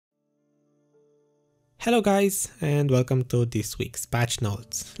Hello guys and welcome to this week's patch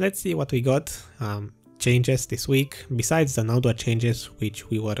notes. Let's see what we got changes this week besides the node changes which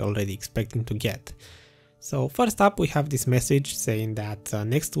we were already expecting to get. So first up we have this message saying that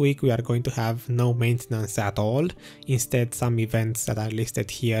next week we are going to have no maintenance at all. Instead some events that are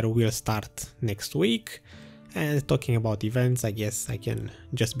listed here will start next week. And talking about events, I guess I can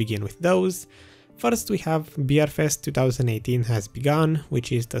just begin with those. First we have Beerfest 2018 has begun,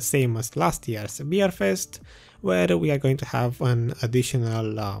 which is the same as last year's Beerfest, where we are going to have an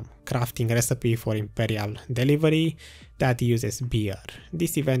additional crafting recipe for Imperial delivery that uses beer.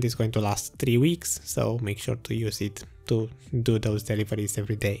 This event is going to last 3 weeks, so make sure to use it to do those deliveries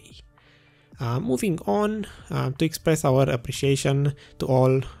every day. Moving on, to express our appreciation to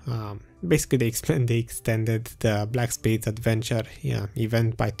all, basically they extended the Black Spades Adventure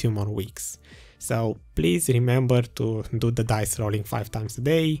event by 2 more weeks. So please remember to do the dice rolling 5 times a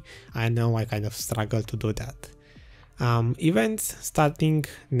day. I know I kind of struggle to do that. Events starting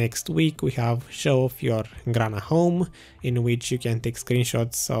next week, we have show off your Grana home, in which you can take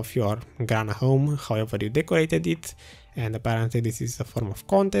screenshots of your Grana home, however you decorated it, and apparently this is a form of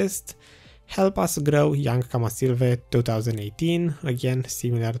contest. Help us grow Young Kamasylve 2018, again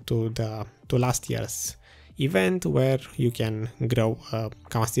similar to last year's event, where you can grow a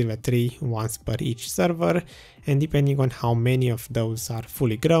Kamasylve tree once per each server, and depending on how many of those are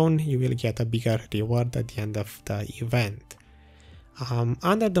fully grown, you will get a bigger reward at the end of the event.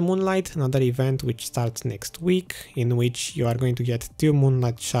 Under the Moonlight, another event which starts next week, in which you are going to get 2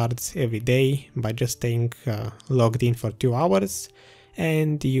 Moonlight Shards every day by just staying logged in for 2 hours,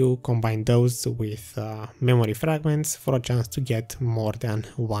 and you combine those with memory fragments for a chance to get more than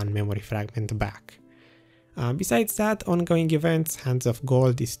 1 memory fragment back. Besides that, ongoing events, Hands of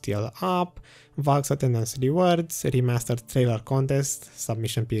Gold is still up, Valk's attendance rewards, remastered trailer contest,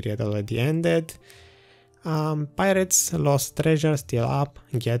 submission period already ended, Pirates Lost Treasure still up,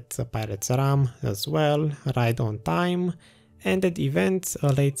 get a Pirates RAM as well, Ride on Time, ended events, a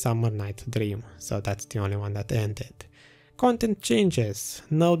Late Summer Night Dream, so that's the only one that ended. Content changes,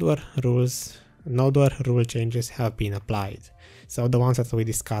 Node War rule changes have been applied, so the ones that we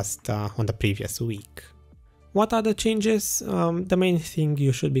discussed on the previous week. What are the changes? The main thing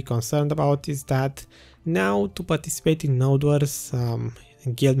you should be concerned about is that now to participate in Node Wars,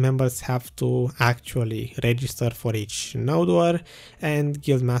 guild members have to actually register for each Node War, and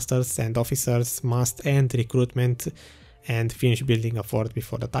guild masters and officers must end recruitment and finish building a fort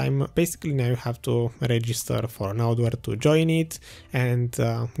before the time. Basically now you have to register for Node War to join it, and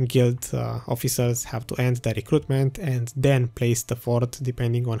guild officers have to end the recruitment and then place the fort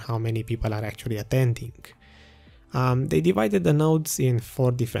depending on how many people are actually attending. They divided the nodes in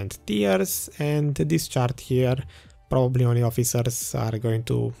 4 different tiers, and this chart here, probably only officers are going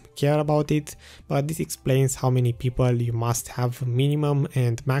to care about it, but this explains how many people you must have minimum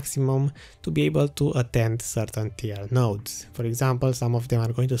and maximum to be able to attend certain tier nodes. For example, some of them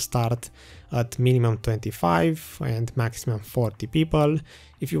are going to start at minimum 25 and maximum 40 people.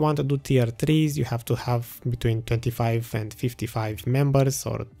 If you want to do tier 3s, you have to have between 25 and 55 members,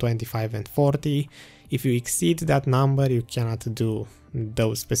 or 25 and 40. If you exceed that number, you cannot do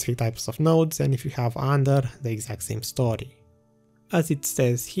those specific types of nodes, and if you have under, the exact same story. As it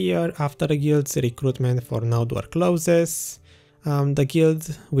says here, after a guild's recruitment for node war closes, the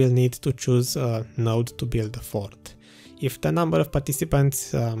guild will need to choose a node to build a fort. If the number of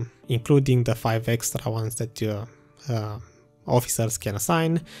participants, including the 5 extra ones that your officers can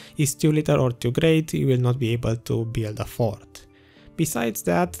assign, is too little or too great, you will not be able to build a fort. Besides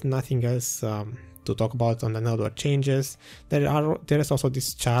that, nothing else to talk about on the node war changes. There is also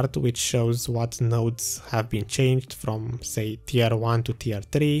this chart which shows what nodes have been changed from, say, tier 1 to tier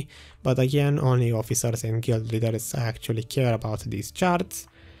 3, but again only officers and guild leaders actually care about these charts.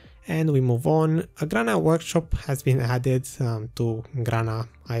 And we move on. A Grana workshop has been added to Grana,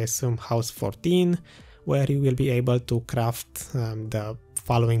 I assume, house 14, where you will be able to craft the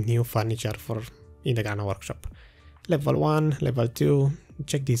following new furniture in the Grana workshop. Level 1, level 2,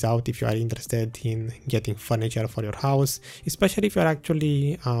 check this out if you are interested in getting furniture for your house, especially if you are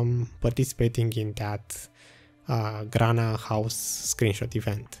actually participating in that Grana house screenshot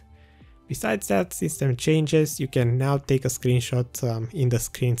event. Besides that, system changes, you can now take a screenshot in the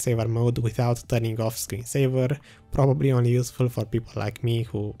screensaver mode without turning off screensaver, probably only useful for people like me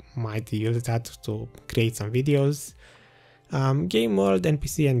who might use that to create some videos. Game world,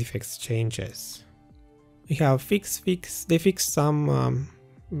 NPC and effects changes. We have they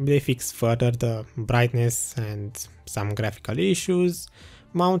fixed further the brightness and some graphical issues,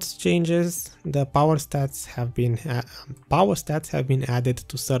 Mounts changes. The power stats have been added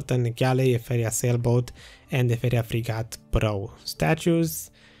to certain Galley, Etheria Sailboat, and Etheria Frigate Pro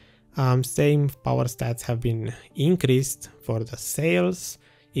statues. Same power stats have been increased for the sails.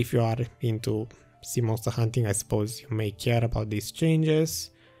 If you are into sea monster hunting, I suppose you may care about these changes.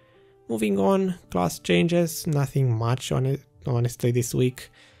 Moving on, class changes, nothing much on it honestly this week.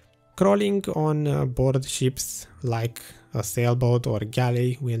 Crawling on board ships like a sailboat or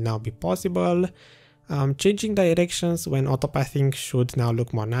galley will now be possible. Changing directions when autopathing should now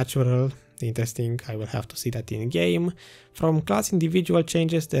look more natural. Interesting, I will have to see that in game. From class individual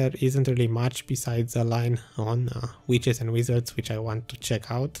changes there isn't really much besides a line on witches and wizards which I want to check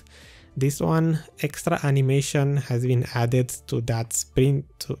out. This one, extra animation has been added to that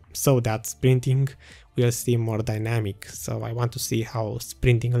so that sprinting will seem more dynamic. So I want to see how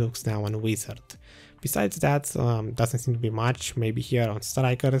sprinting looks now on wizard. Besides that, doesn't seem to be much. Maybe here on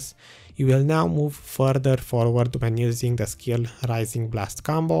strikers, you will now move further forward when using the skill Rising Blast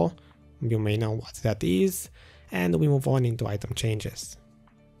combo. You may know what that is, and we move on into item changes.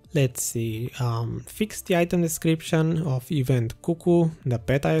 Let's see, fix the item description of event Cuckoo, the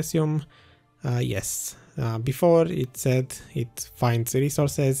pet I assume. Yes, before it said it finds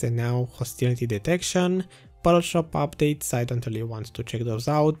resources and now hostility detection. Pearl shop updates, I don't really want to check those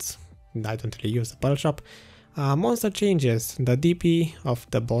out. I don't really use the pearl shop. Monster changes, the DP of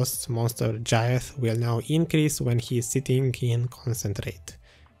the boss monster Giant will now increase when he is sitting in concentrate,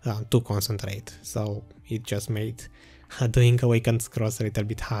 to concentrate, so it just made doing Awakened Scrolls a little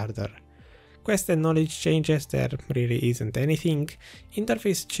bit harder. Quest and knowledge changes, there really isn't anything.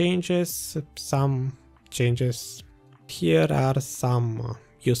 Interface changes, some changes. Here are some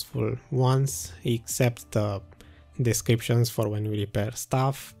useful ones, except the descriptions for when we repair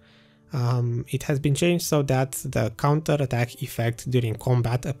stuff. It has been changed so that the counter attack effect during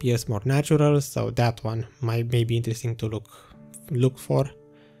combat appears more natural, so that one may be interesting to look for.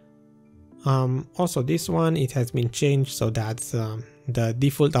 Also this one, it has been changed so that the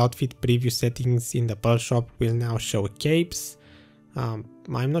default outfit preview settings in the Pearl shop will now show capes. I'm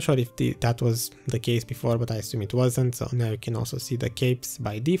not sure if that was the case before, but I assume it wasn't, so now you can also see the capes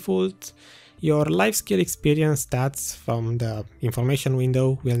by default. Your life skill experience stats from the information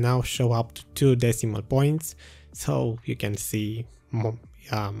window will now show up to 2 decimal points, so you can see more,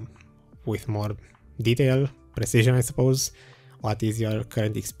 with more detail, precision I suppose, what is your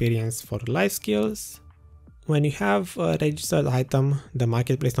current experience for life skills. When you have a registered item, the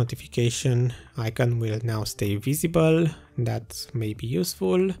marketplace notification icon will now stay visible. That may be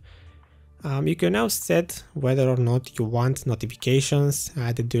useful. You can now set whether or not you want notifications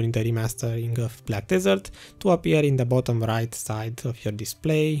added during the remastering of Black Desert to appear in the bottom right side of your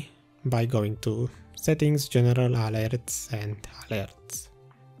display by going to Settings, General, Alerts and Alerts.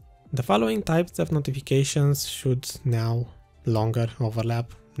 The following types of notifications should now no longer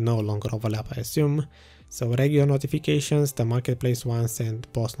overlap I assume. So regular notifications, the marketplace ones and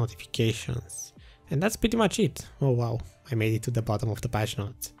boss notifications. And that's pretty much it. Oh wow, I made it to the bottom of the patch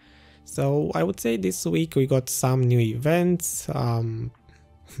notes. So I would say this week we got some new events, the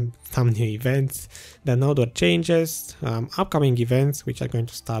node changes, upcoming events which are going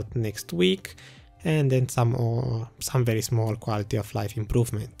to start next week, and then some very small quality of life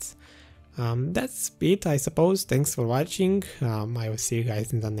improvements. That's it, I suppose. Thanks for watching. I will see you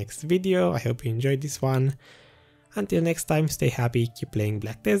guys in the next video. I hope you enjoyed this one. Until next time, stay happy, keep playing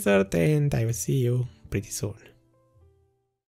Black Desert, and I will see you pretty soon.